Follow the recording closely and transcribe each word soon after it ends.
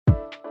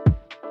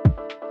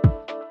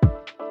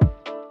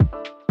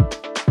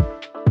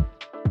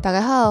大家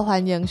好，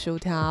欢迎收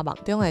听梦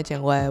中的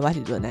情话，我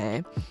是润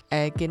的。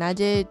今仔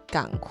日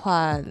同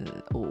款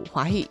有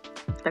欢喜。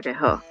大家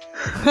好，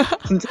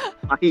真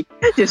欢喜，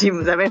就是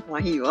唔知要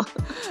欢喜无。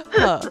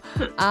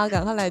好，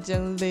同款来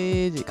整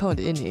理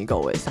2021年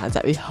5月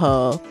31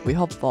号卫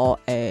福部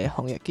的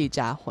防疫记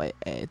者会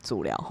的资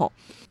料吼。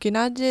今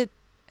仔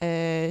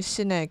日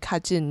新的确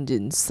诊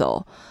人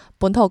数，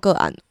本土个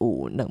案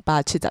有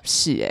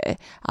274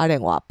个，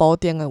另外补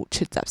丁的有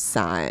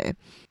73个，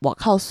外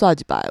口刷入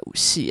来有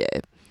4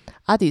个。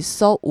伫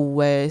所有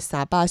的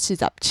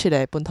347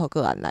个本土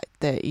个案内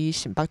底，以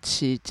新北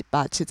市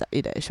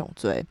171个上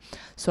多，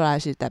再来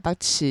是台北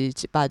市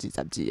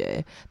122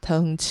个，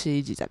桃园市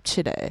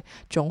27个，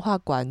中华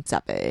县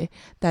10个，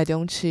台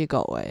中市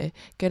5个，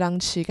基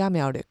隆市甲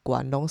苗栗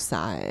县拢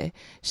3个，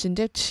新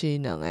竹市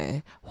2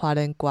个，花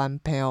莲县、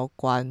澎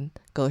湖县、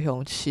高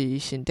雄市、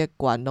新竹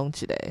县拢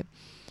1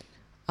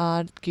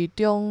个。其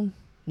中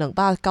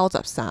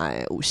293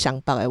个有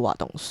双北的活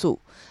动数，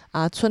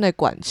剩的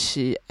县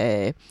市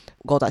的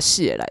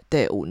54个内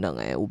底有2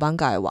个有网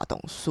咖的活动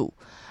数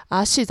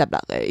，46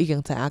个已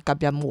经知影感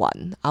染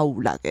源，有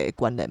6个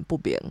关联不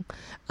明，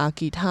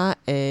其他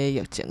的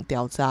疫情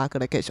调查搁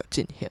咧继续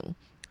进行。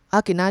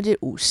今仔日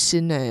有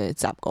新的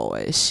15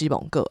个死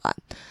亡个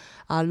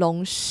案，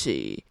拢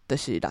是就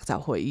是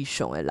60岁以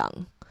上的人，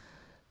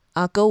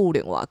搁有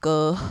另外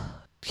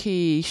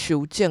去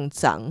收证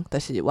章，就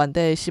是原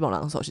底死亡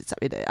人数是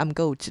11个，毋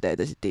过有一个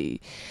就是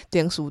伫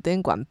电视顶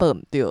悬报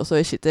毋对，所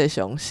以实际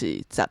上是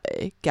10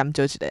个减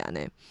少1个安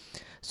尼。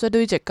所以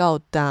累积到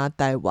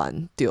台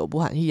湾着武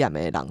汉肺炎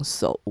的人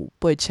数有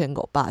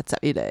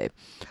8511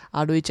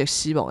个，累积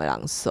死亡的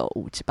人数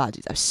有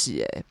124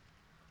个。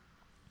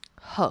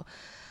好，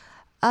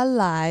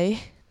来，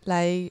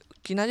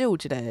今仔日有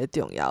一个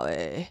重要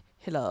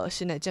的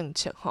新的政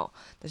策吼，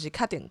就是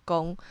确定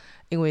讲，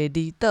因为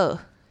离岛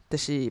就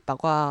是包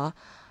括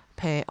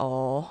澎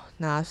湖、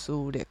那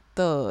苏列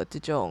岛即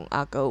种，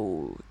搁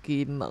有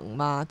金门、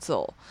马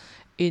祖，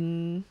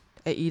因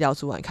的医疗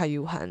资源较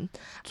有限，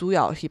主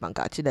要希望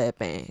甲即个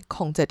病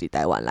控制伫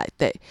台湾内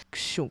底。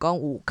想讲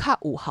有较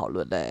有效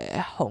率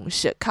的方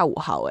式，较有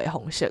效的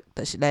方式，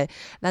就是咧，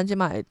咱即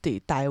摆会伫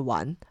台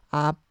湾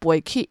飞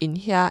去因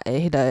遐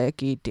的个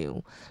机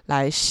场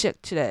来设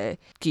即个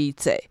机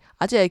制，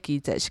即个机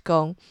制是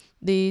讲，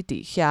你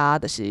伫遐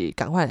就是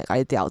赶快来甲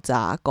你调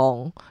查，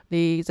讲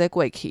你这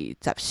过去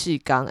14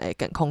天的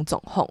健康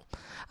状况，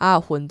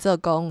分做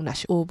讲，若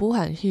是有武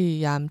汉肺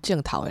炎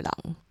症头的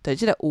人，就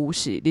即个有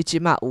是你即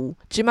马有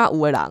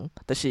的人，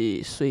就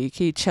是随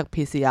去 check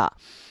PCR。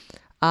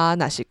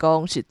若是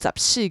讲是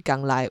14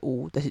天内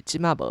有，就是即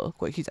马无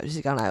过去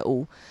14天内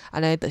有，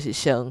安尼就是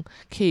先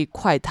去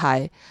快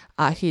筛，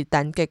去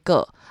等结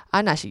果。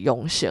若是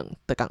阳性，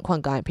就共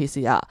款甲伊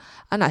PCR。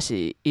若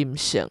是阴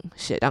性，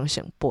是会当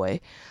先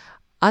飞。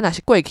若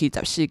是过去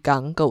14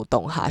天，佮有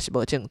当下是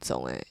无症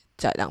状的，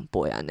才会当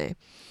飞安尼。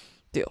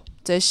对，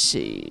这是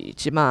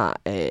即马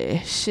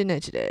新的一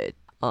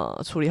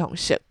个处理方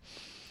式。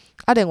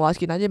另外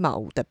今仔日嘛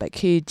有特别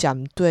去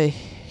针对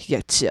疫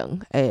情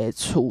的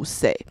趋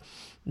势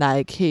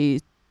来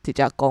去直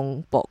接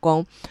公布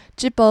讲，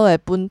即波的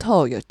本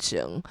土疫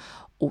情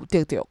有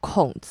得到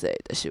控制，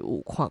就是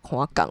有看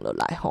降落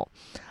来吼。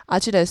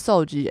即个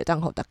数字会当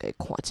互大家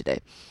看一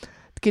下。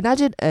今仔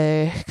日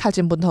确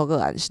诊本土个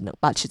案是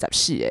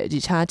274个，而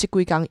且即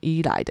几工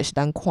以来，就是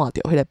咱看到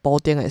迄个补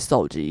丁的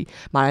数字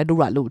嘛咧愈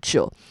来愈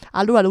少。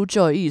愈来愈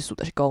少的意思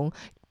就是讲，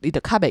伊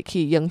就较袂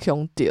去影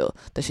响到，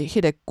就是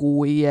迄个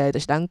规的，就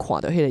是咱看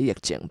到迄个疫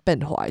情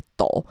变化的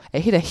度，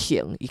迄个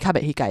型伊较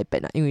袂去改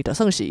变因为就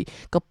算是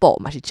搁补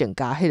嘛是增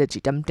加迄个一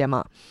点点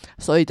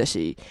所以就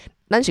是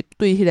咱是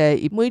对迄个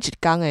伊每一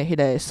工的迄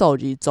个数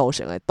字组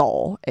成的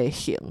度的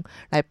型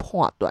来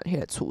判断迄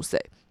个趋势。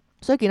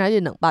所以今仔日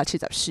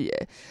274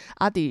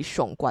个，伫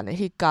上悬的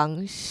迄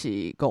天是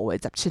5月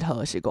17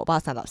号是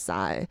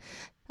533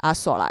个，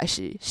刷来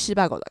是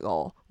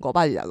455、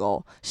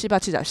525、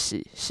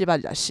474、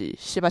424、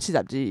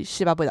472、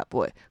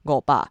488、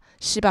500、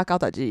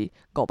492、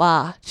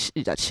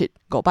527、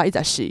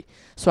514，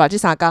刷来即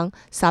3天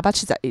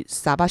371、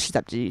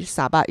342、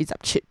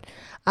317。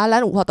咱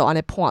有法度安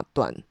尼判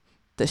断，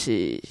就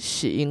是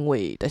因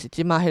为就是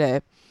即马迄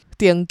个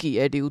登记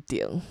的流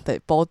程，就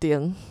是补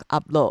丁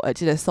upload 的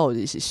即个数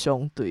字是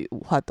相对有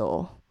法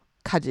度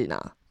较热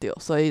对，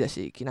所以就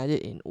是今仔日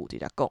因有直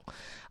接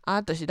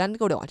讲，就是咱另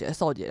外一个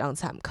数字会当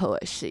参考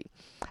的是，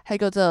迄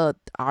叫做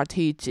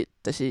RT 值，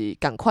就是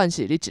共款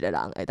是你一个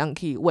人会当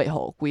去喂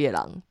互几个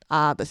人，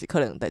就是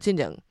可能进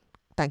前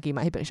单机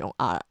嘛迄边是用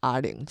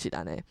R0 值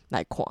安尼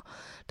来看，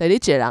你一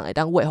个人会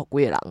当喂互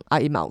几个人，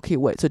伊嘛有去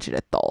喂出一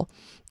个图，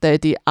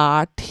伫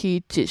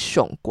RT 值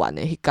上悬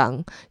的迄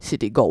天是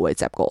伫5月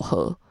15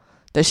号。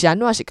就是安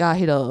怎是甲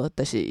迄落，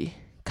就是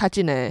确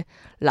诊的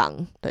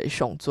人，就是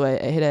上多的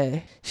迄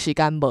个时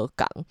间无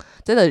共。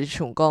这就是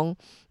像讲，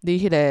你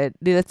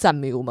咧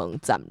站油门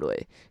站落，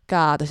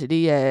甲就是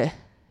你的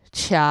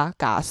车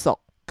加速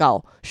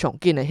到上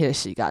紧的迄个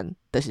时间，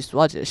就是需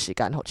要一个时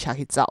间互车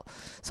去走，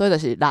所以就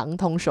是人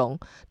通常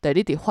在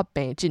你伫发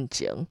病进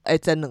前会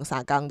前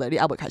2-3工的你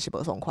还未开始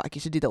无爽快，其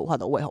实你就有法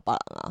度喂互别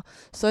人啊。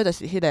所以就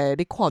是迄个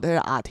你看到迄个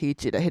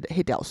RT 的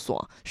迄条线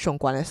上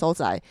悬的所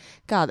在，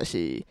甲就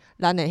是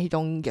咱的迄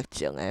种疫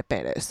情的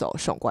病例数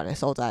上悬的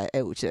所在，会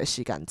有一个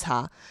时间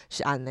差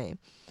是安尼。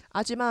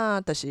即马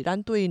就是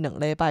咱对2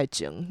礼拜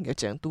前疫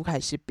情拄开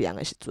始变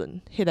的时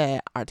阵，迄个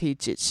RT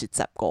值是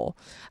15，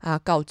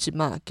到即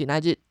马今仔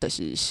日就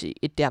是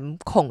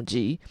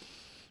1.02，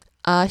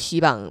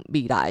希望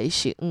未来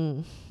是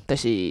就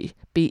是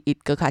比1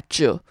搁较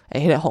少的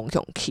迄个方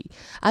向去。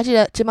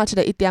即马即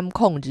个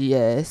1.02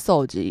的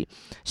数字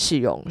是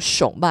用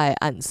上歹的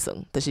暗算，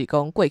就是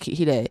讲过去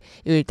迄个，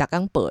因为逐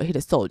工报的迄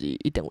个数字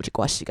一定有一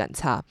寡时间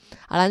差，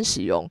咱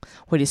是用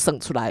或者算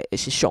出来的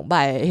是上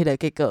歹的迄个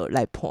结果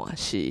来判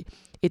是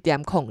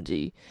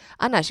1.02。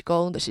若是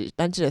讲就是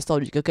咱即个数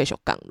字搁继续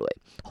降落，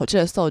或即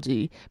个数字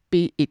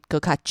比1搁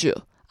较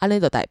少，安尼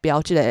就代表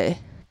即个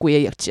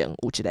规个疫情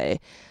有一个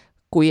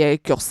规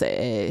个局势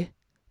的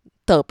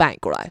倒摆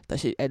过来，就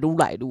是会愈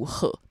来愈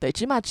好。但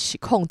即马是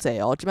控制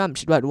哦，即马毋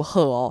是愈来愈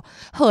好哦。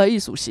好的意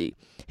思是，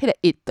迄个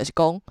1就是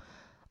讲，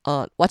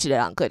我一个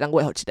人可会当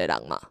喂互一个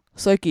人嘛，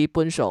所以基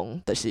本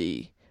上就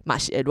是嘛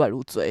是会愈来愈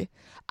侪。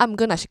毋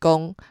过若是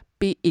讲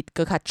比1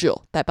搁较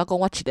少，代表讲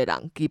我一个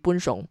人基本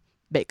上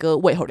袂搁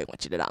喂互另外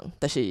一个人，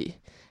就是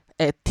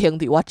会停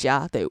伫我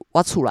遮，就是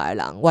我厝内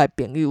的人，我的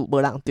朋友无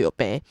人着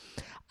病。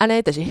安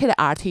尼就是迄个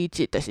RT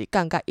值，就是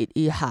降到1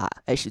以下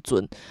的时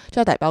阵，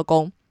就代表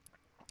讲，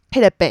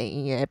迄个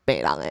病院的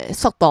病人的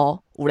速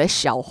度有咧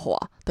消化，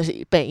就是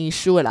病院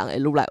收的人会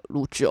愈来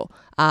愈少，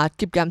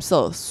急检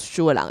所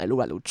收的人会愈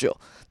来愈少，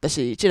就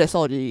是即个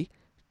数字，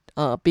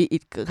比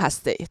1搁较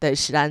细，就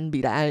是咱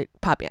未来爱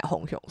拍拼的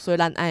方向，所以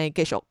咱爱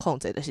继续控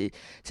制，就是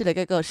即个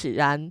结果是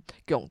咱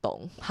共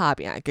同拍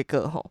拼的结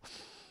果吼。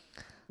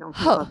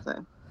好，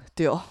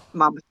对。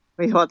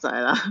没发财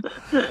啦，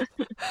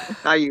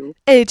加油！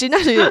真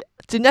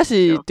正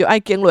是着爱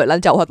经历，咱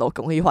才有法度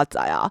恭喜发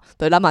财啊！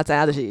对，咱嘛知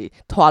影，就是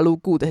拖愈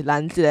久，就是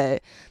咱即个，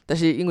就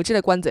是因为即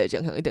个管制的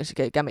情形，一定是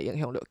加减会影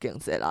响着经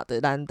济啦。就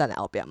是咱等下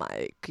后壁嘛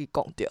会去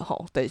讲着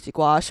吼，就是一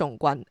寡相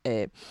关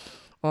的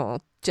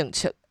政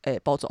策的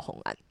补助方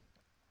案。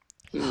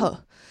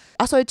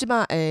好，所以即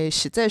马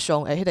实际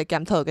上迄个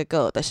检讨结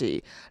果，就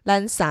是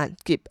咱3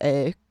级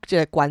的即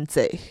个管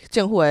制，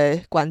政府的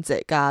管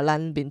制甲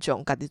咱民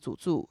众家己自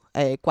主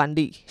的管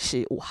理是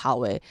有效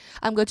的。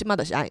毋过即马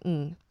就是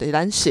就是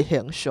咱实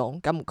行上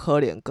敢有可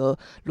能搁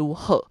如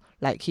何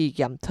来去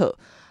检讨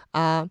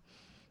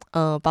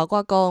包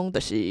括讲就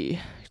是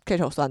继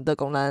续宣导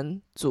讲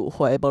咱自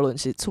费，无论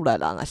是厝内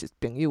人还是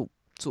朋友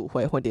自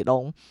费，反正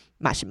拢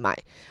嘛是卖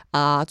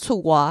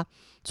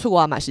厝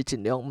外嘛是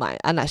尽量卖，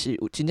若是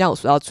真正有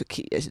需要出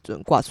去的时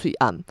阵挂喙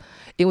暗，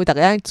因为大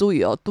家要注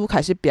意哦，拄开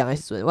始病的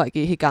时阵，我会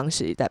记迄天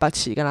是台北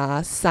市敢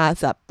若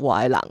30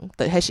外的人，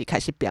就迄是开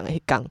始病的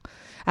迄天，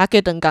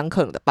过长工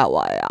可能就100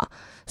外的啊，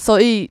所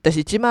以就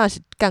是即马是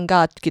降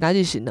到今仔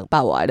日是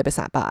200外的，要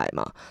300的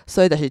嘛，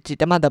所以就是一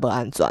点仔都无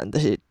安全，就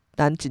是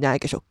咱真正要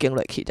继续经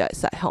落去才会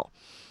使吼。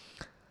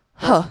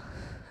好。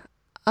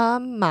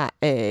嘛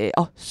会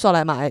煞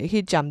来嘛会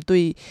去针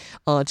对一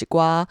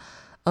寡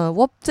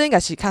我这应该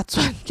是较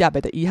专业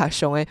的医学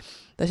上的，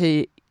就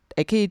是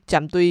会去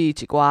针对一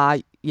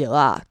寡药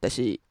啊，就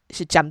是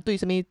针对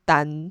啥物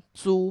单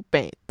株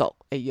病毒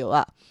的药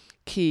啊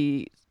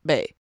去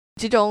买。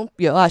即种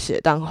药啊是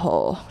会当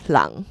互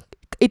人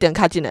一定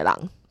较近的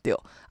人，对，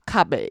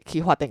较袂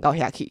去发展到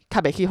遐去，较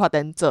袂去发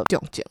展做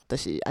重症，就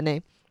是安尼。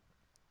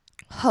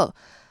好。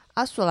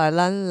煞来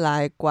咱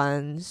来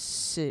关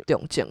心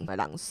重症的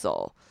人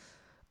数，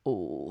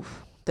有，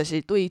就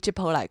是对即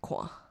波来看，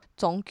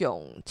总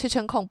共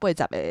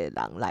7080个人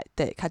内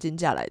底，较真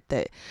正内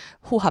底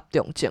符合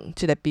重症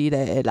即个比例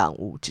的人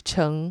有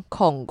1055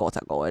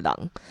个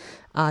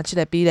人，即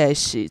个比例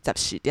是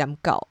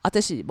14.9，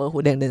这是无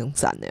分年龄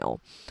层的哦，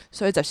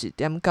所以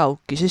14.9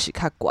其实是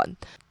较悬，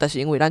但是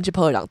因为咱即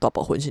波的人大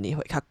部分是年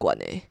岁较悬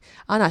的，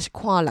若是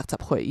看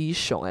60岁以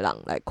上的人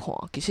来看，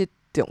其实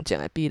重症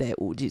的比例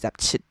有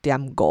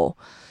27.5，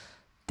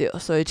对，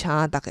所以请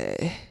大家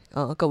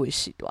各位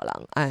士大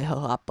人爱好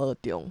好保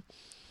重。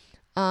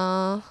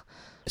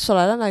煞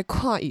来咱来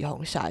看预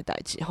防射的代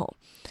志吼。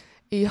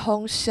预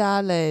防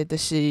射咧，就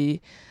是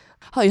预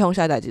防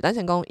射的代志，咱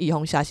先讲预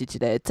防射是一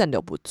个战略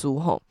物资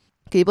吼。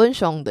基本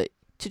上的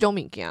即种物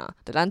件，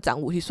就咱昨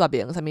有去说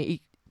明啥物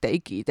第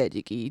1期、第2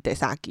期、第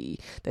3期，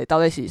到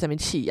底是啥物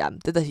试验，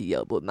这就是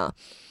药物嘛。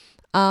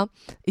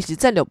伊是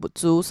战略物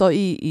资，所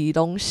以伊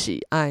拢是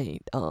爱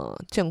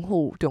政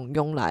府中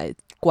央来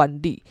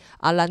管理，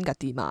咱家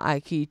己嘛爱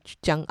去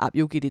掌握，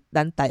尤其是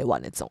咱台湾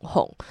的状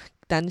况，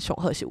咱上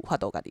好是有法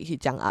度家己去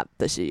掌握，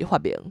就是发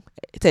明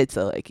制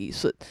造的技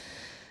术。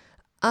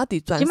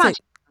伫全世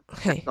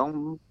界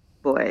拢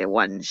未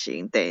完成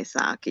第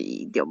3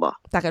期对无？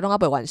大概拢还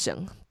未完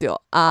成，对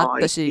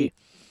就是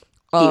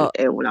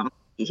会有人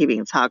伫迄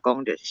边插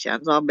讲，就是是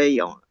安怎要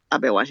用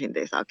未完成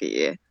第3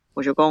期的，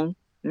我想讲。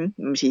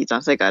毋是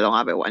全世界拢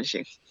还未完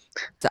成。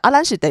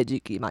咱是第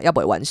2期嘛，还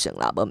未完成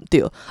啦，无毋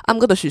对。毋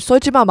过就是所以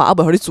即摆嘛还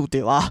未互你做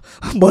着啊，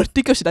无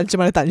你就是咱即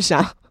摆咧等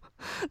啥？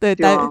对，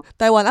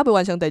台湾还未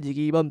完成第2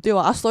期，无毋对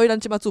啊，所以咱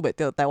即摆做袂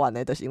着台湾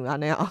的，就是因为安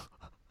尼啊，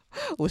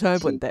有啥物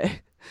问题？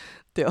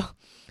对。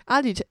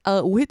而且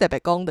有迄特别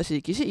讲，就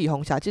是其实预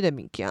防射即个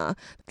物件，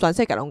全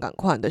世界拢共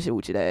款，就是有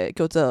一个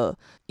叫做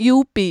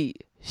UB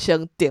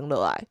先定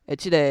落来的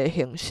即个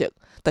形式，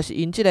就是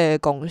因即个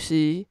公司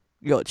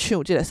药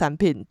厂即个产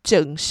品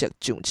正式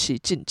上市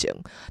进前，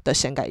就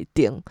先甲伊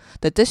定。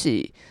这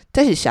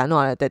是啥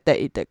呢？第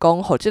一，就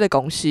讲，互即个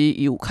公司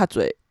伊有较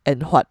侪研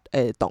发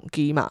的动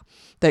机嘛。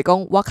就是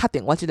讲，我确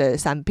定我即个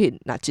产品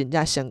若真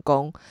正成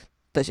功，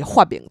就是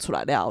发明出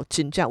来了后，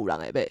真正有人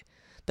会买。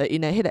就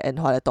因的迄个研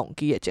发的动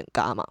机会增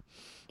加嘛。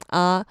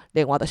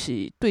另外就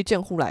是对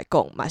政府来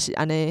讲嘛是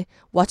安尼，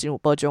我真有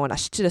保障，若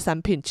是即个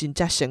产品真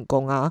正成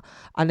功啊，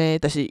安尼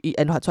就是伊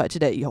研发出来即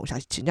个预防针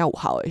是真正有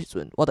效的时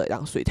阵，我就会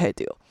当随摕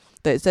着。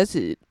对，这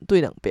是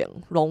对两边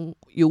拢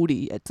有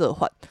利的做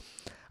法。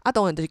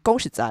当然就是讲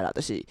实在啦，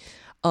就是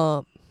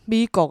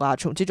美国啊，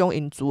像即种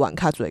因资源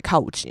较侪、较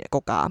有钱的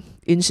国家，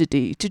因是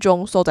伫即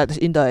种所在，就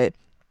是因就会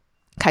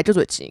开足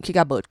侪钱去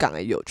甲无共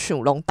的药厂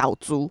拢投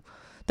资。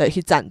就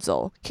去赞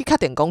助，去确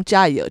定讲遮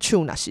个药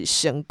厂若是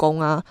成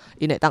功啊，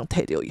因会当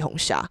摕到预防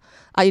针，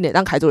因会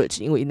当开做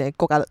钱，因为因的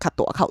国家较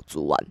大较有资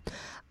源。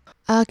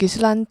其实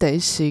咱第一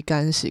时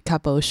间是较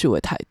保守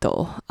的态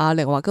度。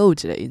另外佫有一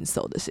个因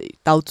素就是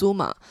投资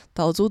嘛，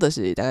投资就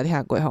是大家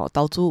听过吼，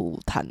投资有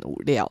赚有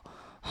了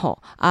吼。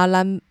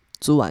咱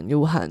资源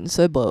有限，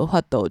所以无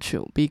法度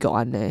像美国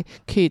安尼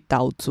去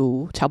投资，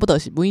差不多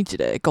是每一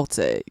个国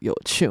际药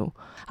厂。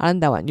咱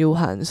台湾有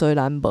限，所以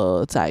咱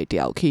无才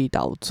调去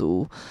投资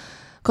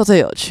国际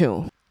药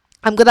厂。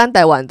毋过咱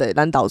台湾的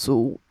咱投资，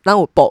咱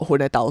有部分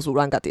的投资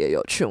咱家己的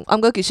药厂。毋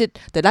过其实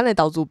对咱的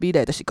投资比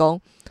例，就是讲，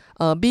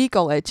美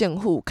国的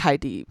政府开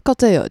伫国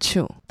际药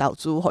厂投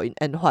资，互因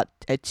研发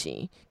的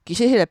钱，其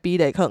实迄个比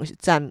例可能是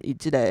占伊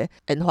即个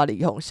研发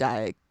预防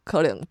针的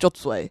可能足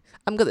侪。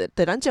毋过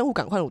对咱政府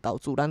共款有投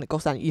资，咱的国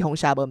产预防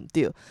针无毋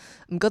对。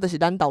毋过就是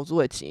咱投资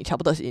的钱，差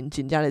不多是因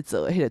真正咧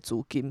做的迄个资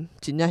金，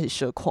真正是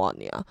小看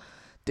尔。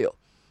对。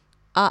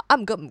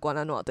毋过毋管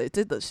安怎，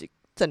这就是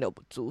政流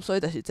不足，所以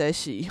就是这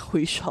是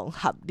非常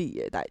合理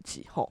的代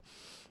志吼。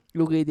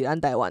尤其伫咱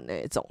台湾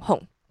的状况。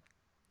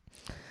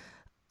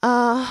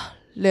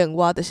另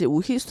外就是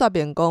有去说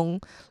明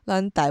讲，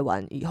咱台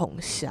湾预防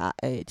针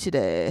的即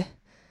个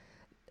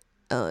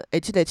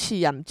试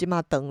验，即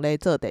马当咧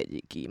做第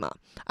2期嘛。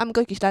毋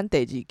过其实咱第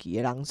2期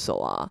的人数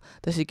啊，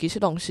就是其实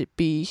拢是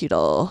比迄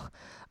落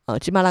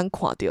即马咱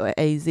看到的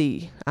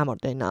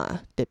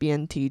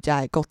AZ、Moderna、BNT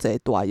遮个国际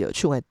大药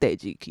厂的第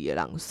2期的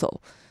人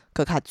数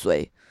佫较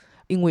侪。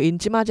因为因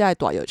即马遮个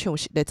大药厂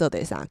是咧做第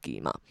3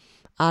期嘛，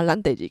咱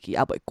第2期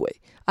还袂过，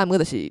毋过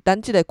就是咱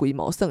即个规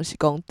模算是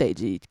讲第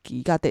2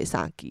期甲第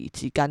3期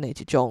之间的一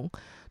种，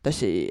就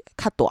是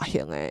较大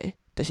型的，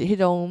就是迄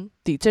种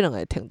伫即两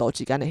个程度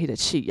之间的迄个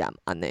试验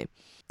安尼，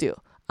对，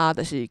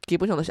就是基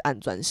本上都是安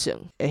全性，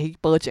会去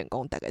保证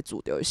讲大家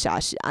注着啥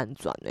是安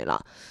全的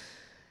啦，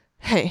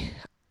嘿，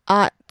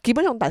基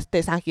本上第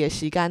3期的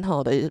时间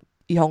吼，就是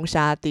预防针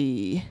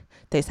伫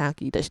第3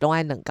期就是拢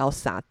爱2到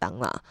3档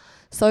啦。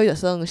所以就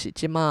算是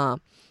即马，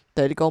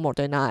对你讲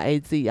Moderna、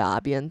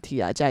AZ、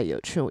BNT 遮药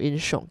厂因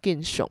上紧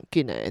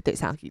的第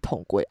3期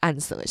通过按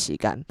算的时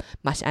间，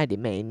嘛是爱伫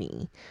明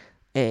年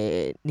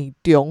年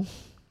中，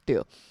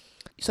对。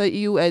所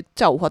以 EUA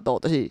才有法度，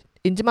就是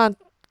因即马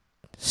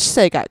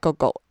世界各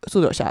国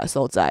注着啥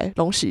所在，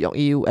拢是用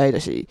EUA， 就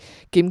是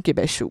紧急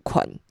的授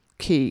权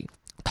去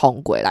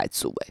通过来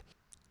做的。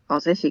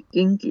这是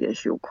紧急的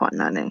授权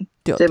安尼，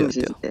对，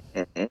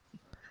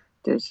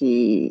就是。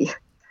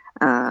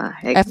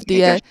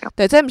FDA，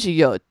 对，这毋是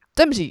药，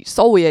这毋是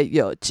所谓的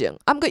药证。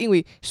毋过因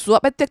为需要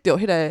得到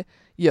迄个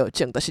药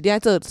证，就是你爱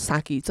做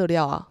3期做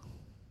了啊。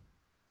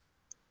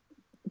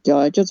对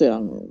啊，足侪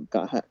人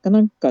敢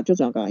若足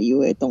侪人甲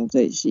EUA 当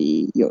做是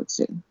药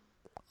证。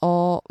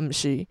毋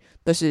是，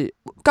就是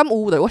敢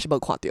有的我是无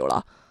看到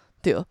啦。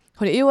对，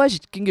可能 EUA 是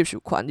紧急授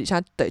权，而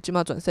且即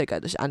马全世界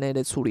就是安尼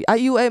咧处理。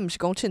EUA 毋是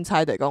讲凊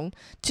彩，就是讲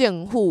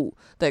政府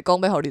就是讲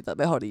要互你就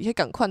要互你，迄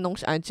共款拢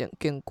是爱经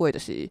过，就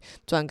是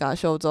专家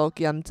小组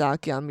检查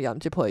检验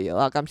即批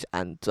药敢是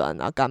安全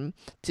敢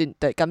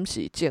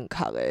是正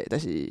确的，就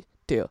是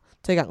对，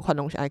这共款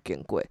拢是爱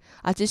经过。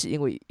只是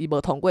因为伊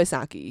无通过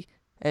3期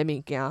的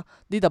物件，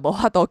你就无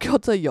法度叫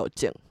做药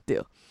证，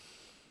对。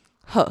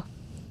好。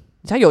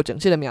而且药证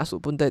即个名词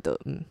本地的，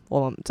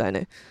我嘛毋知呢，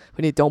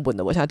因为中文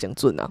的无啥精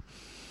准啊。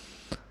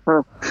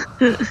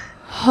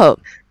好，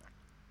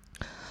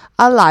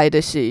来就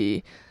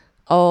是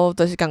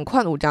就是共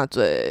款有诚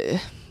侪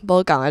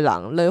无共的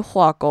人咧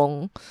化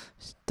工，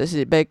就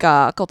是要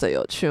甲国际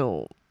药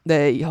厂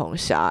咧预防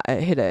社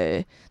诶迄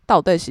个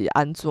到底是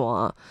安怎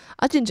啊？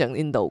之前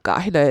因都有甲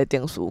迄个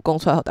定数讲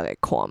出来互逐个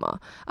看嘛。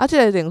即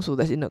个定数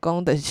就是因就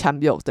讲，就是签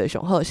约就是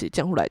上好是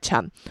政府来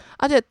签。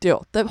即个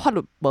对，但法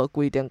律无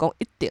规定讲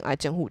一定爱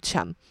政府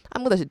签。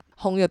毋过就是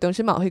防疫中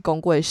心嘛有去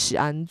讲过是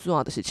安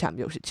怎，就是签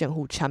约是政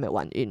府签的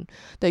原因。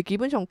就是基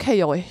本上契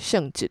约的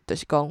性质就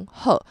是讲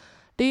好，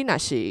你若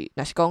是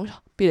讲，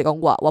比如讲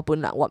我本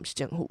人我毋是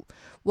政府，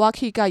我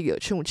去甲药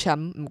厂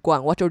签，毋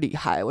管我就厉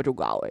害，我就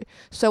牛的，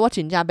所以我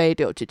真正买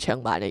着1000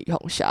万的预防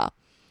车。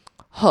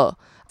好，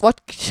我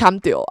签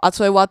着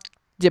所以我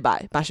入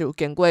来嘛是有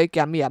经过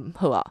检验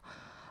好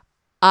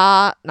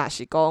若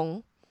是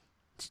讲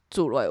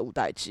做落有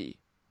代志，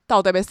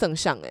到底要算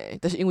啥的？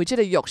就是因为即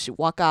个约是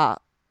我甲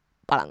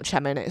别人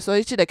签的呢，所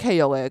以即个契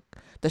约的，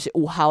就是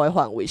有效的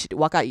范围是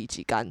我甲伊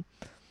之间。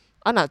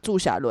若注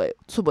下落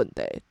出问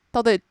题，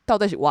到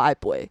底是我爱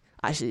赔，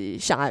还是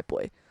谁爱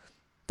赔？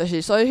就是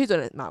所以迄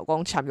阵嘛有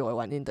讲签约的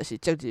原因，就是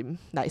责任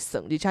来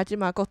算，而且即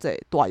马国际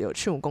大药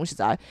厂讲实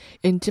在，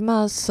因即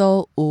马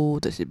所有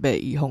就是卖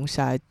预防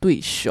车的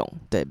对象，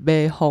就是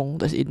买方，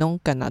就是因拢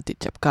干若直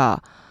接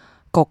甲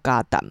国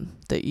家谈，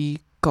就以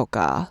国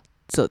家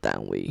做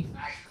单位。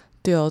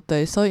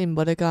对，所以因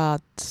无咧甲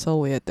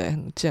所有的地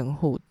方政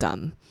府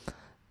谈。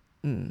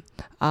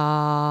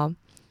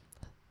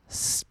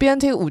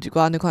BNT 有一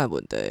寡那款的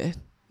问题，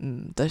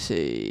就是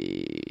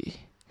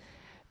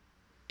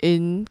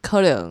因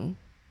可能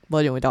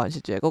无认为台湾是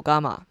一个国家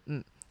嘛，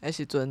迄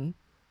时阵，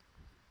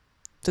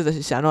这就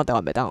是啥怎台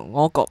湾袂当用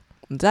5国，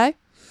毋知。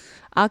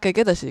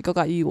加就是国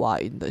家以外，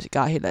因就是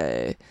甲迄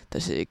个就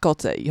是国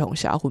际预防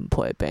车分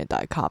配平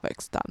台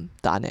COVAX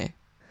单安尼。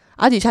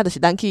而且就是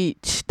咱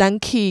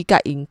去甲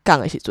因讲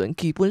的时阵，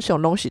基本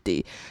上拢是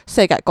伫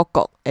世界各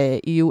国的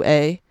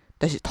EUA，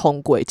 就是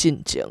通过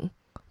进程。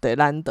对，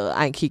咱着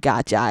爱去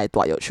甲遮的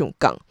大药厂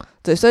讲，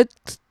所以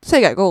世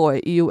界各国的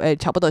EUA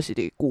差不多是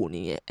伫旧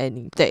年的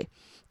年底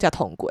才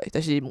通过，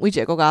就是每一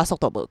个国家速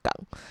度无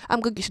共。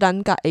毋过其实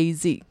咱甲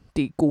AZ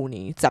伫旧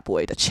年10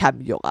月就签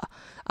约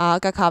甲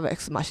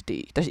COVAX 嘛是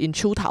伫，就是因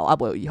手头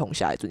无有预防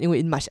车的阵，因为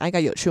因嘛是爱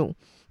甲药厂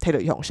摕到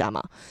预防车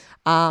嘛，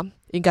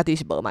因家己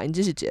是无嘛，因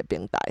只是一个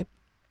平台。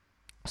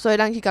所以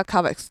咱去甲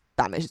COVAX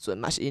谈的时阵，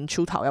嘛是因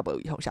手头也无有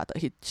预防车，就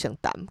去先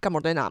谈。甲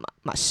莫德纳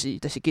嘛是，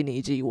就是今年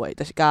1月，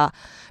就是甲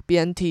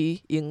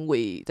BNT， 因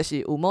为就是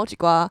有某一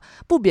寡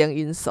不明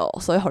因素，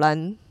所以互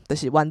咱就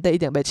是原底一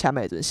定要签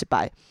的时阵失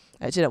败。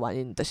即个原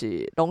因就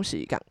是拢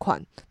是共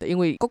款，就因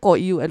为各国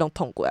EU 拢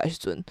通过的时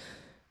阵，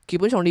基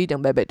本上你一定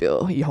要买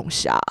着预防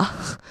车，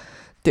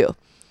对。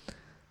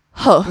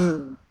好。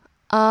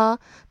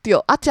对，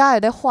遮会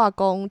咧画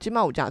讲，即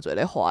摆有诚侪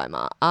咧画的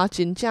嘛，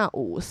真正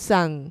有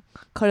送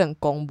可能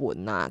公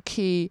文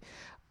去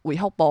卫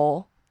福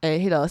部诶，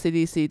迄个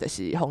CDC， 就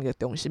是防疫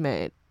中心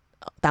的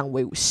单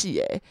位有4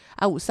个，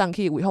有送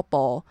去卫福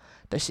部，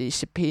就是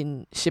食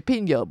品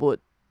药物，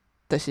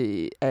就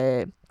是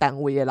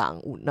单位的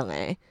人有2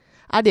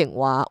个，另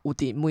外有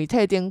伫媒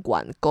体顶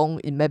悬讲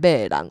因要买的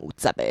人有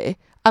10个，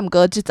毋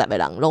过即10个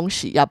人拢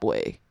是也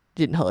袂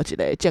任何一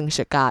个正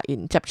式甲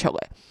因接触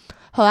的。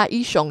好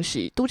以上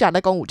是拄则咧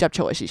讲有接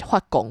触的是发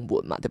公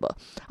文嘛，对无？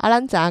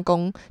咱知影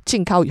讲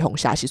进口预防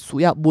车是需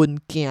要文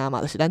件嘛，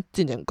就是咱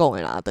之前讲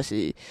的啦，就是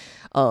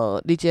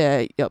你即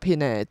个药品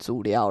的资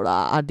料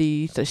啦，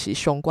你就是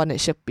相关的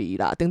设备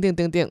啦，等等，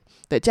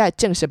对，遮个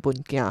正式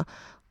文件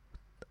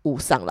有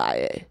送来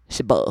的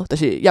是无？就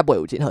是也袂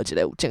有任何一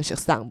个有正式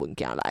送文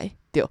件来，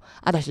对。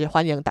但是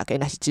欢迎大家，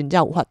若是真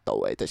正有法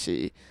度的，就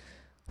是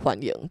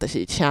欢迎，就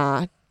是请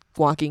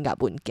赶紧甲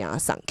文件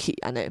送去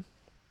安尼。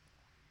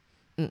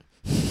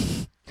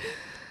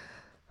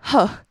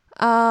好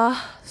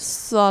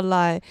刷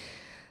来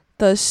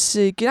就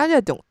是今仔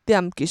日重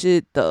点，其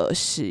实就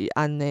是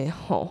安尼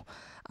吼。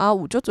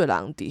有足侪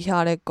人伫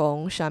遐咧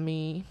讲啥物，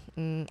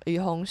预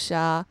防车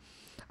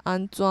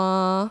安怎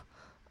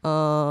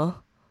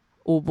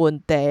有问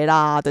题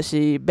啦，就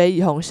是买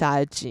预防车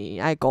的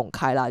钱爱公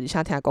开啦，而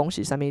且听讲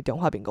是啥物中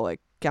华民国的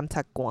检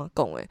察官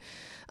讲的。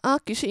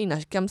其实伊若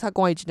是检察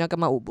官，伊真正感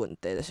觉有问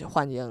题，就是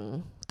欢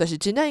迎，就是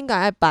真正应该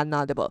爱办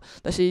对无？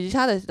就是而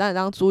且就是咱会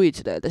当注意一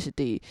下，就是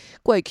伫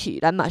过去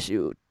咱嘛是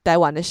有台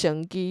湾的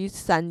生机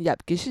产业，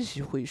其实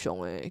是非常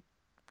的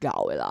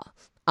高的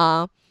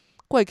啦。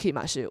过去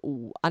嘛是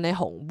有安尼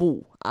防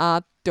务，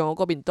中国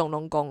国民党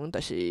拢讲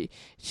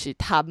是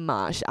贪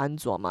嘛，是安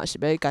怎嘛，是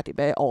要家己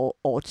要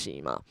乌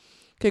钱嘛。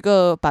结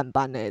果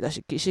办的，就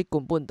是其实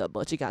根本就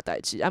无即件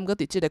代志。毋过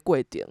伫即个过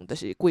程，就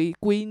是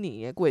几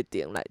年的过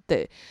程内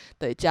底，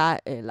就是遮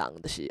的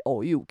人就是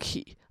乌有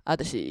去，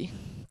就是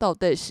到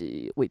底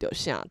是为着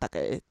啥？大家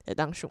会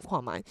当想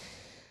看觅。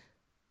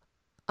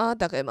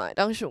大家嘛会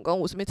当想讲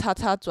有啥物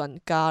叉专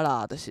家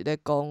啦，就是咧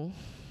讲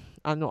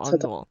安怎，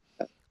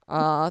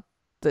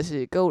就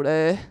是佫有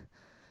咧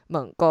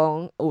问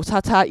讲有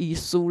叉医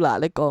师啦，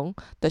咧讲，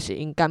就是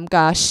因感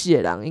觉死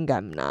的人应该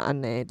毋若安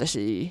尼，就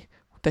是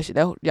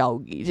咧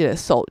了解即个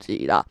数字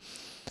啦。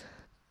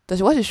但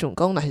是我是想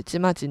讲，若是即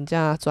马真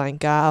正专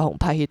家互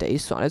派去第一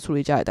线咧处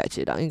理遮个代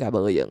志，人应该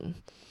无用，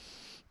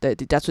对，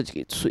直接出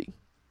一支喙。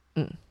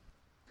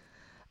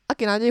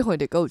今仔日会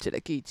里阁有一个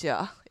记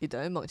者，伊就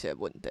咧问一个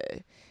问题，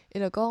伊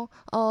就讲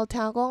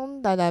听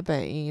讲台北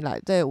病院内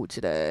底有一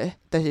个，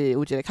就是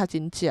有一个较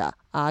真食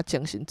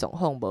精神状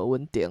况无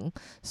稳定，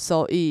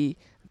所以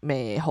骂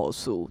护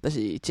士，就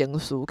是情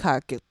绪较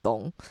激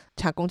动。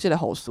请讲即个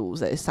护士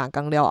是3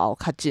工了后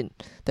较诊，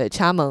就是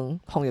请问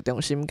防疫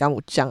中心敢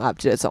有掌握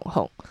即个状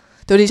况？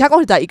就而且讲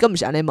实在，伊佫毋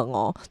是安尼问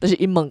哦，就是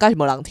伊问，敢是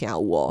无人听有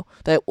哦。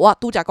就是我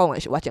拄则讲的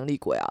是我经历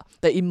过啊，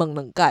就是伊问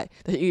2届，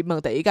就是伊问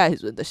第一届的时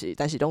阵，就是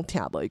但是拢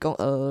听无。伊讲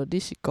你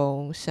是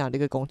讲啥？你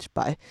佫讲一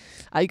摆，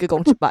伊佫讲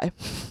一摆，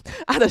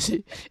就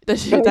是，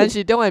但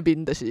是中的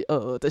面就是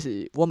就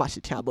是我嘛是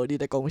听无你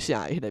咧讲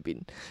啥的迄个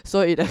面，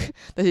所以咧，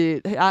就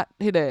是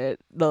迄个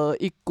罗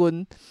一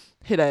军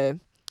迄个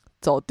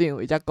组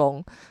长伊才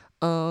讲。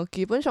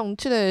基本上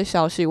即个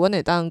消息，阮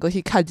会当搁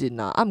去确认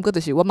啦。毋过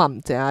就是我嘛毋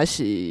知影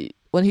是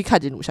阮去确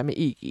认有啥物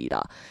意义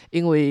啦。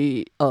因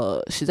为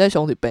实在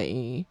上伫病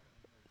院，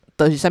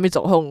就是啥物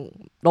状况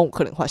拢有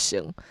可能发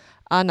生。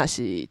若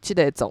是即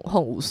个状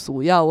况有需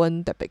要，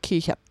阮特别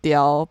去协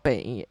调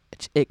病院，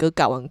会搁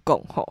甲阮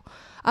讲吼。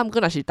毋过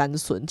若是单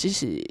纯只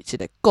是一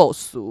个故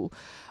事，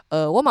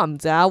我嘛毋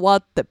知影，我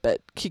特别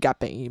去甲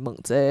病院问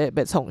这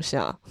要创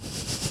啥，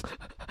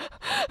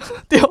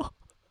对。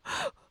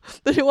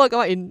就是我感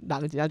觉因人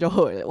真正足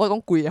好诶，我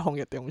讲规个防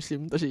疫中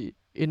心，就是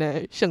因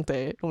诶性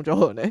地拢足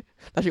好呢。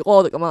但是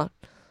我就感觉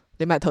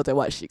你莫拖济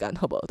我诶时间，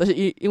好无？但是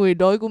因为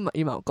罗伊阮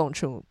伊嘛有讲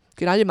像，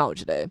今仔日嘛有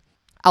一个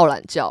奥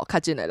兰教较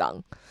真诶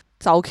人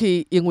走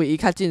去，因为伊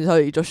较真，所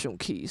以伊就生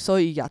气，所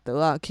以伊举刀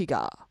啊去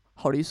甲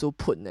护理师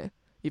喷诶，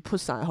伊喷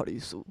3个护理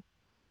师，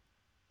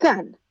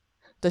干，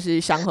就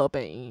是祥和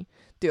病院。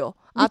对，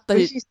就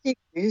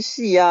是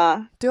死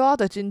啊！对啊，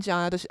就真正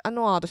诶，就是安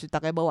怎，就是逐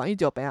个无愿意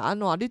着病，安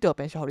怎你着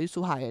病是互你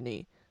输害诶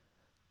呢？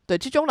对，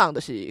即种人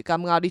就是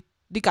感觉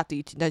你家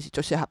己真正是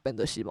足适合变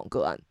做死亡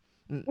个案。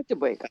我就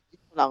袂甲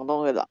人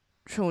拢会人。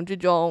像即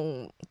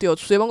种，对，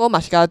虽然讲嘛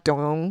是甲中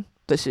央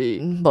就是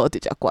无直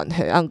接关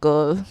系，毋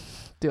过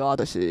对啊，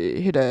就是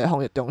迄个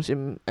防疫中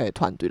心诶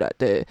团队内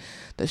底，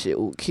就是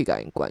有去甲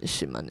因关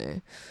心安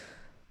尼。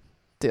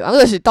对啊，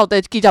就是到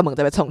底记者问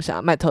在要创啥，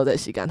莫拖这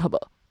时间，好无？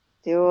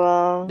对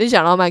啊，你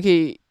想要莫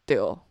去对，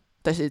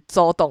就是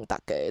阻挡大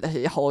家，就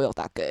是呼吁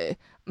大家，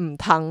毋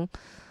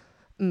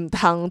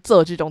通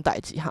做即种代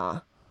志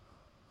哈。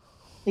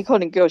你可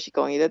能就是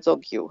讲伊咧做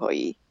Q 可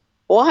以，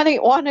我安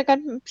尼敢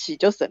是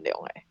足善良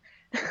诶。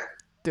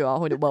对啊，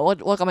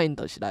我感觉因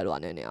就是来乱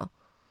诶尔。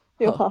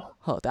对啊。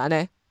好，就安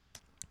尼。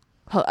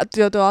好啊，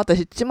对啊，就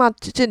是即马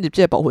进入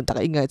即个部分，大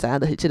家应该知影，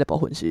就是即个部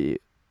分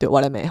是对我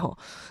咧骂吼，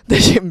就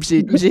是毋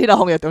是迄个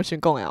防疫中心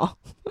讲诶哦。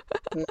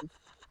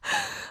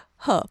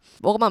好，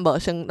我感觉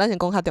咱先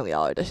讲较重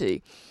要诶，就是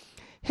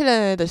迄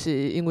个，就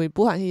是因为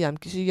武汉肺炎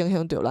其实影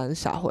响着咱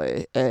社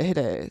会诶迄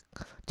个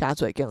诚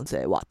侪经济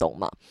活动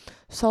嘛，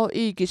所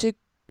以其实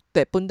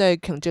伫本地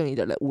行政院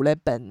就有咧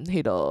编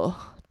迄落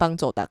帮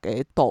助大家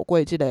度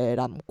过即个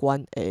难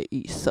关诶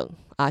预算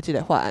即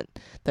个法案，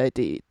就是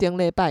伫顶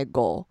礼拜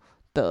5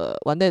的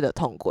原底就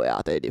通过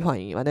啊，就是立法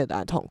院原底就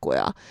安通过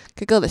啊，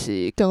结果就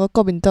是中国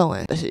国民党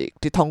诶，就是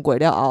伫通过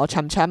了后，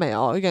签诶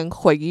后，已经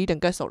会议已经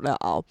结束了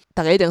后，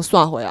大家已经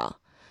散会啊，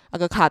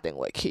搁敲电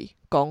话去，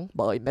讲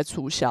无因要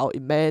取消，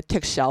因要撤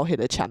销迄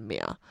个签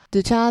名，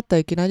而且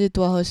伫今仔日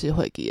拄好是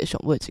会议诶上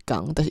尾一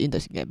工，但是因就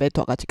是硬要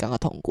拖到一工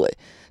通过，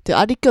对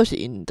你叫是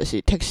因就是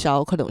撤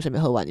销，可能有啥物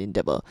好原因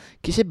对无？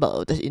其实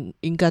无，就是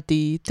因家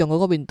己中国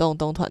国民党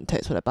党团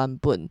摕出来版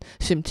本，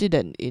甚至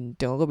连因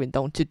中国国民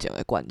党执政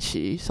诶关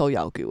系所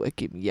要求诶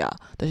金额，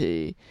就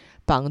是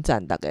帮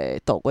咱大家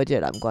度过即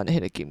个难关诶迄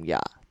个金额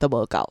都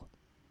无够，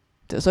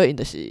对，所以因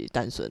就是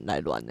单纯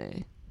来乱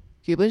诶。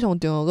基本上，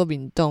中国国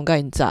民党甲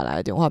因早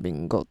来中华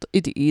民国一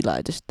直以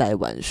来就是台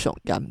湾上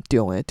严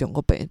重诶中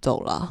国病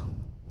毒啦。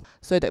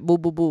所以就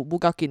舞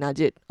到今仔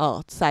日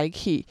早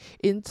起，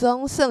因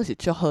总算是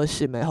足好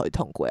心诶，互伊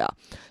通过啊。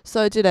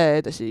所以即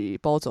个就是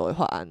补助诶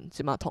法案，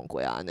即马通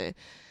过啊安尼。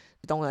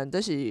当然，这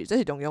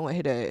是中央诶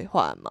迄个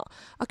法案嘛。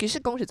其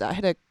实讲实在，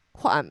迄个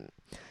法案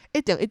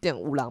一定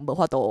有人无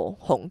法度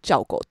互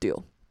照顾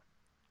着。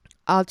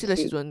即个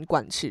时阵，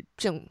管市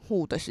政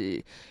府就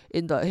是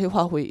因着去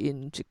发挥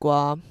因一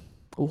寡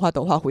有法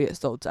度发挥诶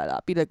所在啦，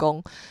比如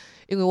讲，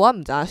因为我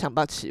毋知影上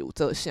北市有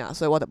做啥，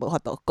所以我就无法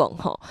度讲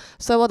吼，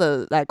所以我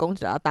就来讲一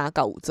下大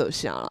家有做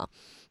啥啦。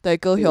在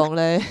高雄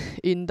咧，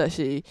因就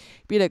是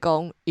比如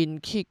讲，因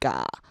去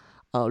甲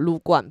旅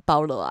馆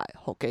包落来，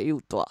互家友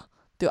住。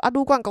对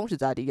旅馆讲实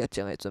在，伫疫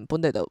情诶阵，本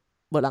来就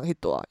无人去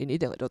住，因一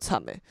定会足惨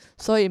诶，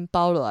所以因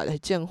包落来就是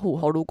政府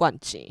互旅馆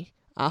钱。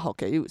互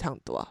家己有通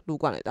住，旅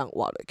馆会当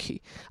活落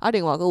去。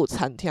另外佫有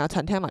餐厅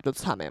嘛足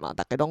惨诶嘛，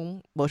逐个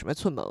拢无想要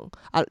出门，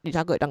而且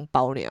佫会当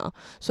包尔，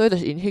所以就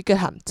是因去结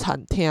合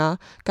餐厅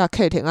甲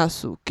客厅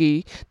司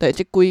机，对，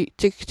即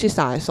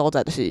3个所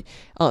在就是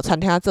餐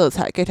厅做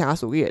菜，客厅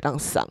司机会当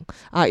送，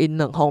因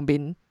两方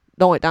面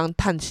拢会当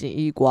趁钱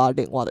以外，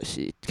另外就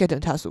是客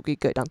厅司机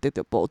佫会当得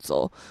到补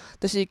助。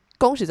就是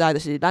讲实在，就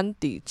是咱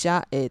伫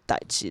遮诶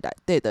代志内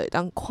底，就会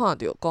当看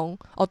着讲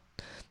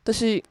就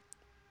是。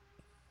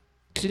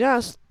实际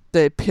上，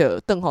的票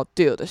转互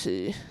着，就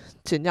是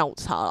真正有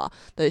差啦。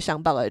就是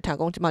湘北的听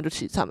讲即摆就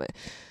凄惨的，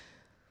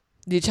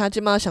而且即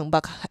摆湘北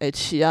的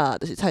市啊，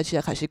就是菜市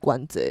啊开始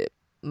关济，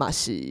嘛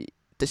是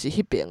就是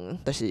迄边，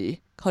就是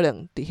可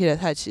能伫迄个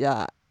菜市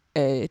啊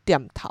的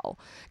店头，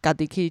家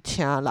己去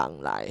请人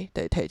来，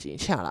就是摕钱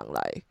请人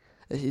来，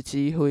就是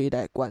指挥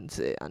来关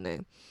济安尼。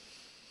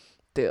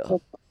对，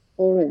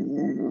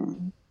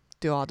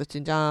对啊，就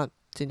真正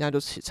就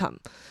凄惨。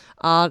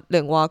啊，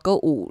另外佫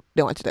有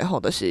另外一个吼，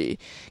就是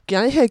今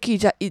日迄个记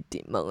者一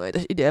直问诶，就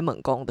是一直咧问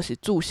讲，就是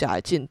注射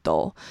诶进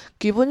度，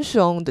基本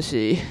上就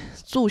是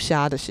注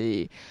射就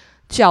是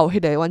照迄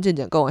个阮之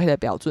前讲诶迄个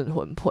标准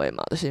分配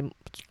嘛，就是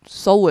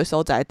所有诶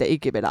所在第一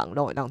级诶人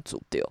拢会当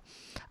注着，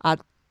啊，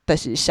就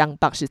是湘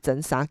北是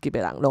前3级诶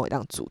人拢会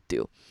当注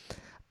着，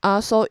啊，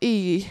所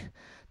以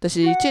就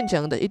是进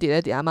前就一直咧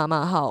伫遐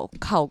骂号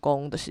靠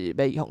讲，就是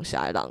要预防射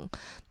诶人，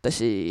就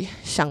是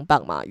湘北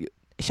嘛。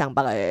湘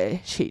北的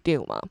市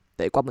长嘛，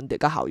就是郭文德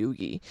甲侯友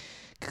宜，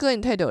结果因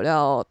摕到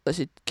了，就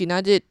是今仔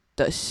日，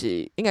就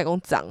是应该讲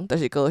昨，就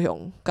是高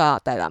雄甲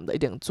台南就一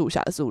定注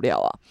射资料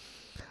啊。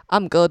啊，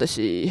毋过就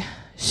是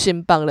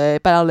新北咧，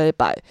拜六礼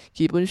拜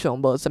基本上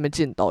无啥物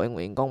进度，因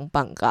为因讲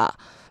放假，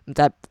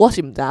我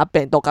是毋知影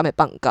病毒敢会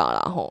放假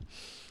啦吼。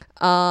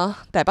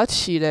啊，台北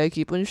市咧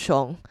基本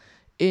上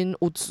因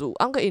有做，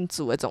啊，毋过因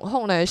做诶状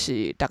况咧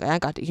是逐个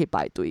家己去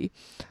排队。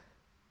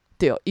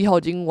对，医护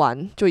人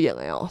员最用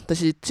诶哦，就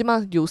是即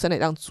摆优先会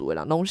当做诶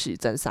人，拢是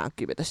前3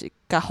级诶，就是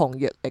甲防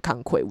疫诶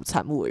工课有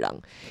参与诶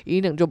人，伊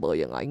一定就无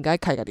用啊，应该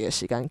开家己诶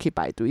时间去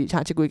排队，而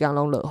且即几工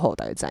拢落雨，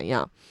大家知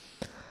影。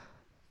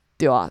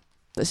对啊，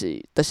就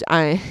是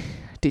爱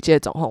伫即个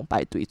状况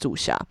排队注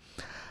射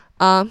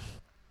啊，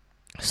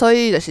所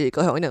以就是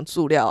高雄一定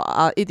资料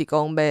啊，一直讲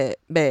要诶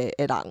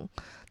人。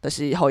就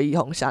是互伊预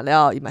防射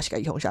了，伊嘛是甲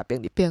预防射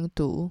病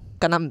毒，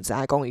敢若毋知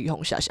影讲预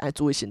防射是爱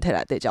注意身体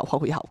内底才有发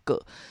挥效果。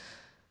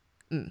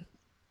病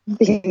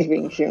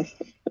毒，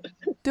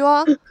对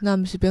啊，若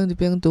毋是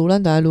病毒，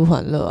咱就爱愈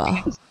欢乐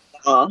啊。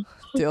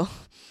对，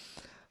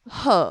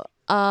好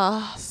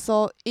啊，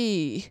所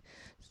以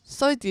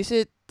其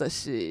实就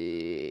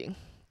是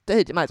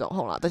即摆状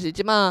况啦。就是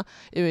即摆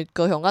因为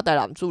高雄甲台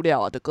南资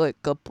料啊，就会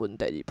分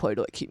第2批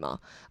落去嘛。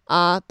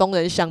啊，当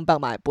然湘北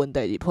嘛会分第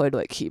2批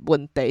落去。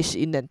问题是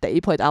因连第1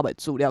批都还未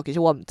资料，其实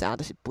我毋知影，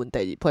就是分第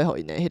2批互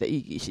因的迄个意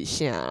义是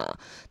啥啦。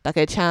大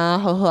家请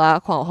好好啊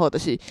看好，就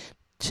是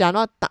是安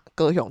怎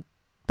高雄、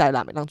台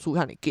南会当做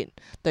遐尼紧？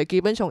就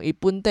基本上伊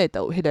本地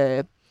就有迄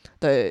个，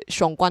就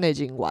相关的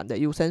人员的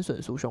优先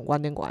顺序、相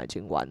关人员的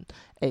人员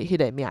的迄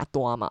个名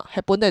单嘛，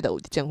迄本地就有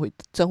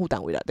政府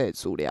单位内底的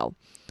资料。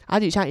啊，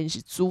而且因是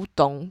主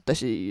动，就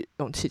是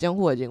用市政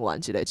府的人员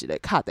一个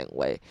敲电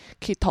话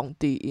去通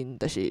知因，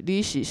就是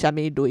你是啥物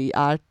类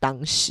啊，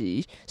当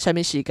时啥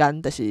物时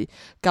间，就是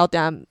9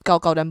点到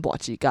9点半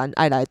之间，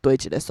爱来对一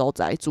个所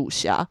在注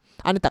射。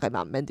安尼逐个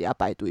嘛毋免伫遐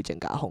排队增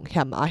加风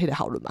险啊，迄个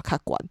效率嘛较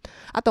悬。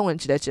啊，当然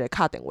一个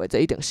敲电话，这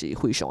一定是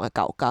非常的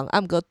够工。啊，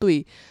毋过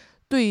对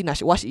若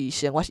是我是医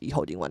生，我是医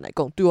护人员来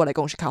讲，对我来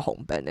讲是较方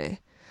便的。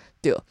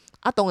对，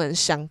啊，当然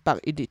湘北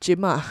伊伫即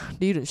马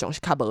理论上是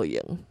较无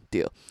用，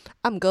对。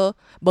啊，毋过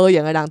无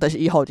用诶人就是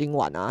医护人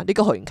员啊，你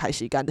阁互因开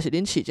时间，就是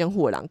恁市政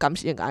府诶人，敢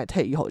是应该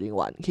替医护人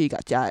员去甲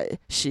遮诶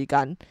时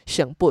间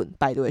成本、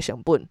排队诶成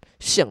本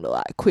省落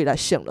来，开来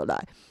省落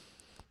来，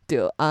对。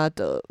啊，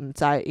就毋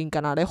知因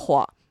敢若咧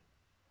画，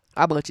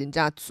啊无真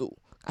正做，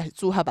还是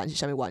做较慢是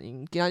啥物原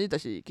因？今仔日就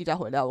是记者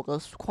会了，我阁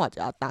看一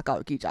下打稿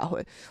诶记者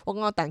会，我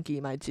感觉陈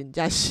其迈真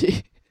正是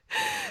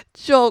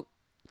就。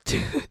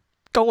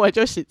讲话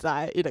就实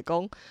在，伊就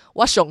讲，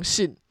我相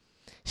信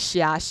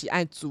虾是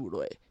爱煮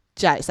落，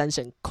才会产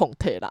生抗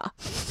体啦。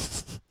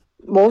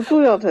无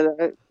主要摕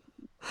来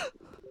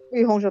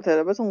预防射摕来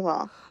要创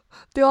啥？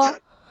对啊，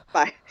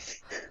拜。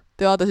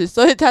对啊，就是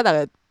所以听大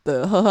家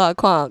就好好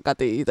看家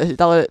己，就是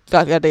到底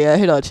家己诶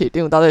迄落市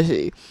场到底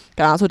是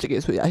敢若出一个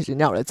喙，还是真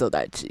正有咧做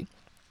代志。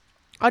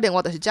啊，另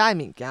外就是遮诶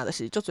物件，就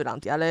是足侪人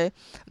伫遐咧，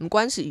毋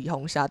管是预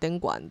防射顶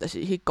悬，就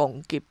是去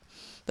攻击。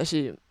就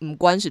是毋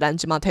管是咱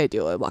即马摕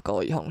着诶外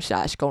国预防射，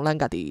还是讲咱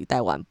家己台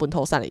湾本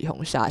土产诶预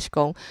防射，还是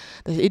讲，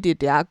就是一直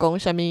伫遐讲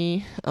啥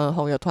物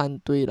防疫团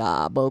队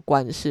啦，无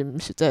关心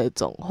实际诶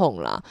状况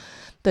啦。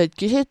对，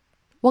其实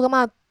我感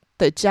觉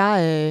伫遮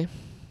诶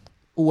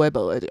有诶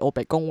无诶，黑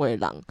白讲话诶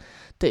人，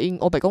对因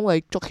黑白讲话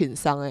足轻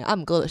松诶，啊，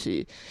毋过就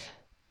是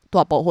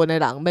大部分诶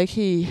人要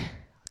去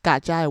甲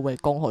遮诶话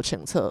讲互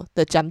清楚，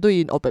就针对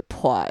因黑白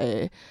破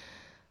诶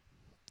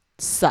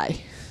使。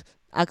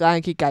啊，佮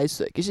爱去解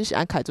说，其实是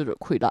爱开做着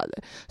开力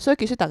的，所以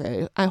其实大家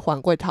爱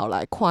翻过头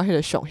来看迄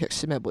个上核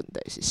心的问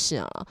题是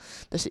啥啦？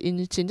就是因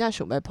真正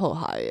想要破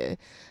坏的，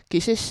其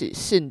实是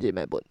信任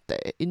的问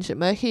题。因想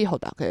要去互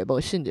大家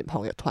无信任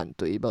防疫团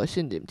队，无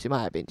信任即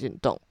摆的民进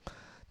党，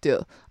对。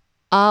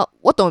啊，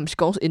我当然毋是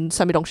讲因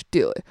啥物拢是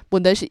对的，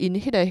问题是因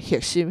迄个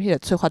核心、迄个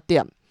出发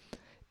点，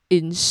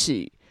因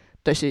是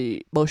就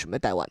是无想要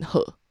台湾好，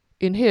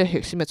因迄个核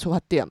心的出发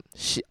点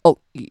是恶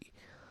意。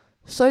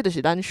所以就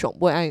是咱上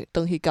尾爱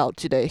转去到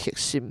即个核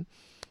心，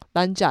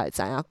咱才会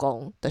知影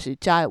讲，就是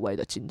遮诶话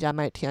就真正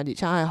莫听，而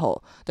且爱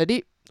互，就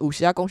你有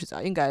时啊讲实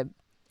在应该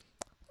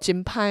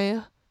真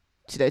歹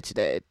一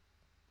个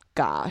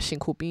甲身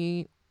躯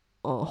边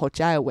互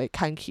遮个话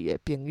牵去的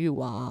朋友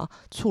啊、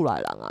厝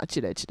内人啊，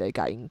一个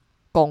甲因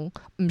讲，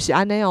毋是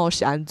安尼哦，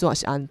是安怎，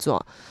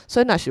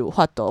所以若是有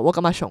法度，我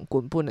感觉上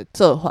根本的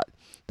做法，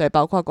对，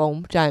包括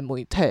讲遮个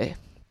媒体、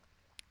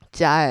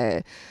遮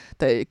个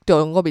对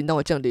中国民党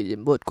的政治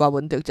人物、郭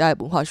文德遮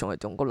个文化上的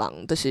中国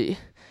人，就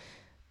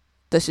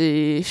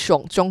是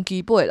上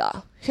基本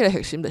啦。迄个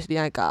核心就是你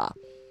爱甲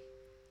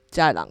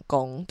遮个人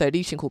讲，对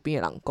你身躯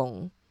边的人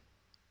讲，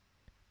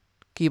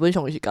基本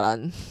上就是甲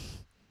咱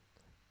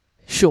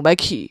想要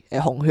去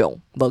的方向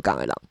无共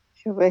的人。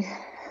想要。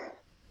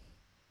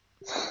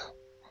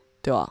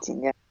对啊，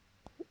真正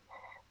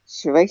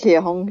想要去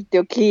的方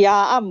就去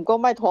啊，毋过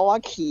莫拖我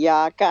去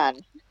啊，干。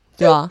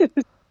对啊，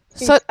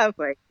所以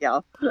袂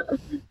晓。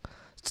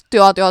对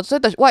啊，所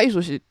以我的意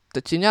思是，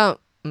就真正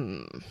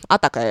大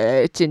家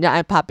真正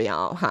爱拍拼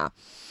哈。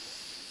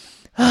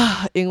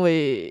因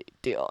为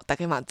对，大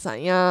家嘛知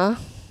影，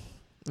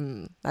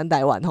咱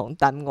台湾吼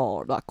耽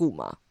误偌久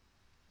嘛，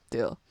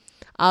对，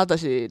就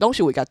是拢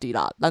是为家己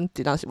啦，咱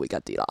真正是为家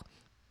己啦。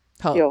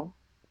好，就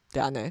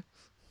安尼。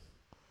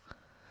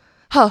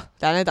好，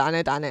就安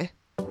尼。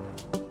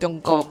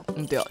中国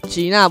毋对，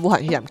钱若武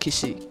汉肺炎去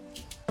死。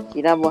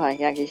钱若武汉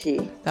肺炎去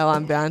死。台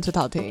湾平安出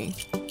头天。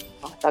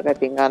好，大家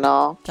平安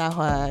哦。再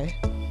会。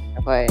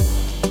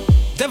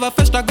Det var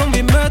första gången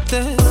vi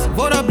möttes.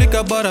 Våra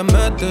blickar bara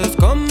möttes.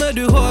 Kommer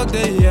du ihåg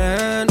det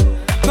igen?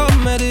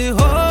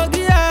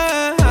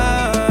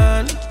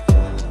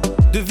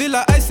 Du vill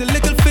ha icy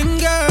little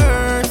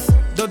fingers.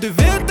 Då du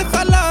vet det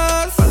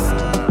chalas.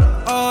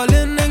 All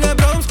in, ingen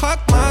broms,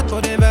 schackmatt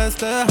på din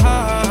vänster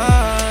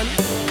hand.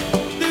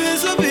 Du är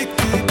så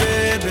viktig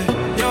baby.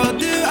 Ja,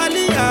 du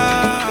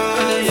allians.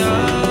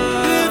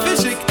 Du är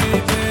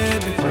försiktig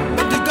baby.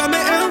 Men du gav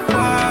mig en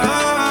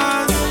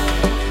chans.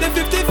 Det är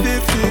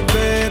 50-50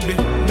 baby.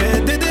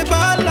 Men det är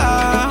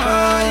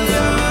balans.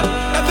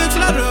 Jag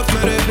växlar upp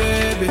med dig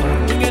baby.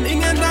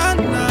 Ingen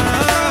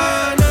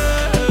annan.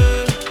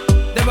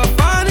 Det var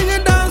fan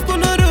ingen dans på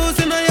någon ros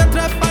innan jag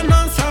träffade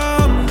någon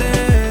som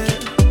dig.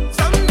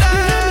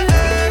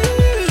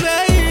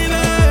 Baby.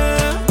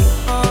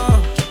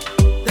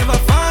 Det var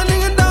fan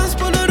ingen dans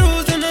på någon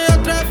ros innan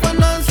jag träffade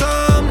någon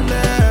som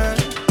dig.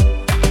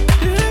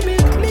 Du är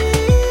mitt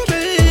liv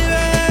baby.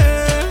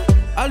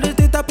 Aldrig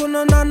titta på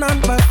någon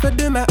annan. Varför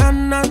du med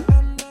annan?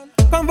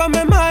 Kom var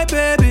med mig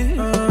baby.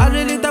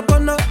 Aldrig lita på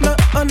någon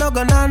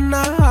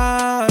annan.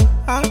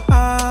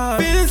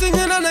 Finns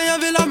ingen annan, jag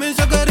vill ha min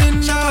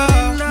chokarina.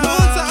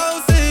 Låsa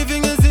och säg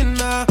ingen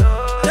sinna.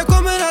 Jag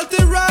kommer alltid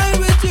ride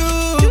with you.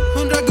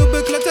 100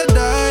 gubbar klart jag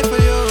die for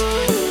you.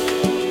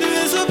 Du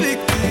är så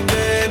viktig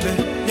baby.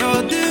 Ja,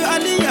 du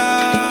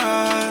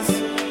allians.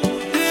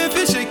 Du är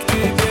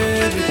försiktig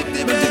baby.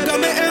 Men du gav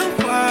mig en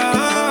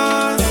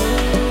chans.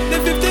 Det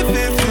är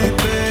 50-50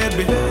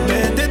 baby.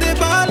 Men det är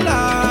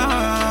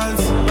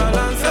balans.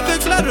 Jag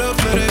växlar upp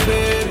med dig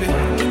baby.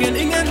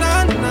 Ingen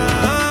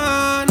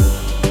annan.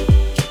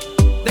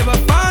 Det var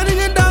fan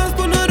ingen dans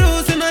på någon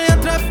ros innan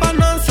jag träffade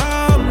någon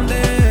som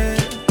dig.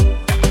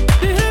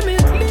 Du är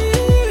mitt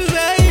liv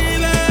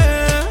baby.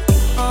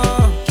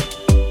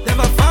 Det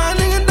var fan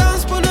ingen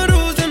dans på någon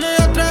ros innan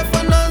jag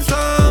träffade någon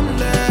som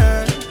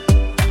dig.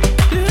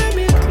 Du är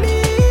mitt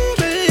liv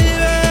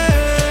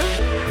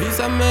baby.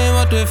 Visa mig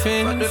vart det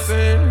finns.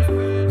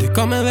 Du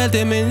kommer väl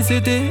till min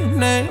city?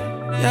 Nej,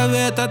 jag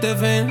vet att det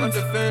finns.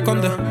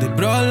 Kom då, det är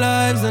bra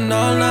lives and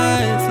all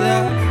nights,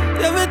 yeah.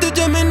 Jag vet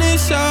inte om ni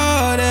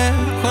kör det.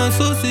 Skön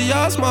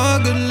social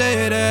smuggle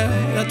lady.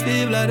 Jag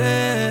tvivlar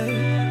det.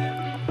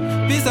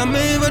 Visa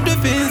mig vart du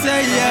finns,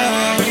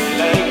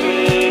 yeah.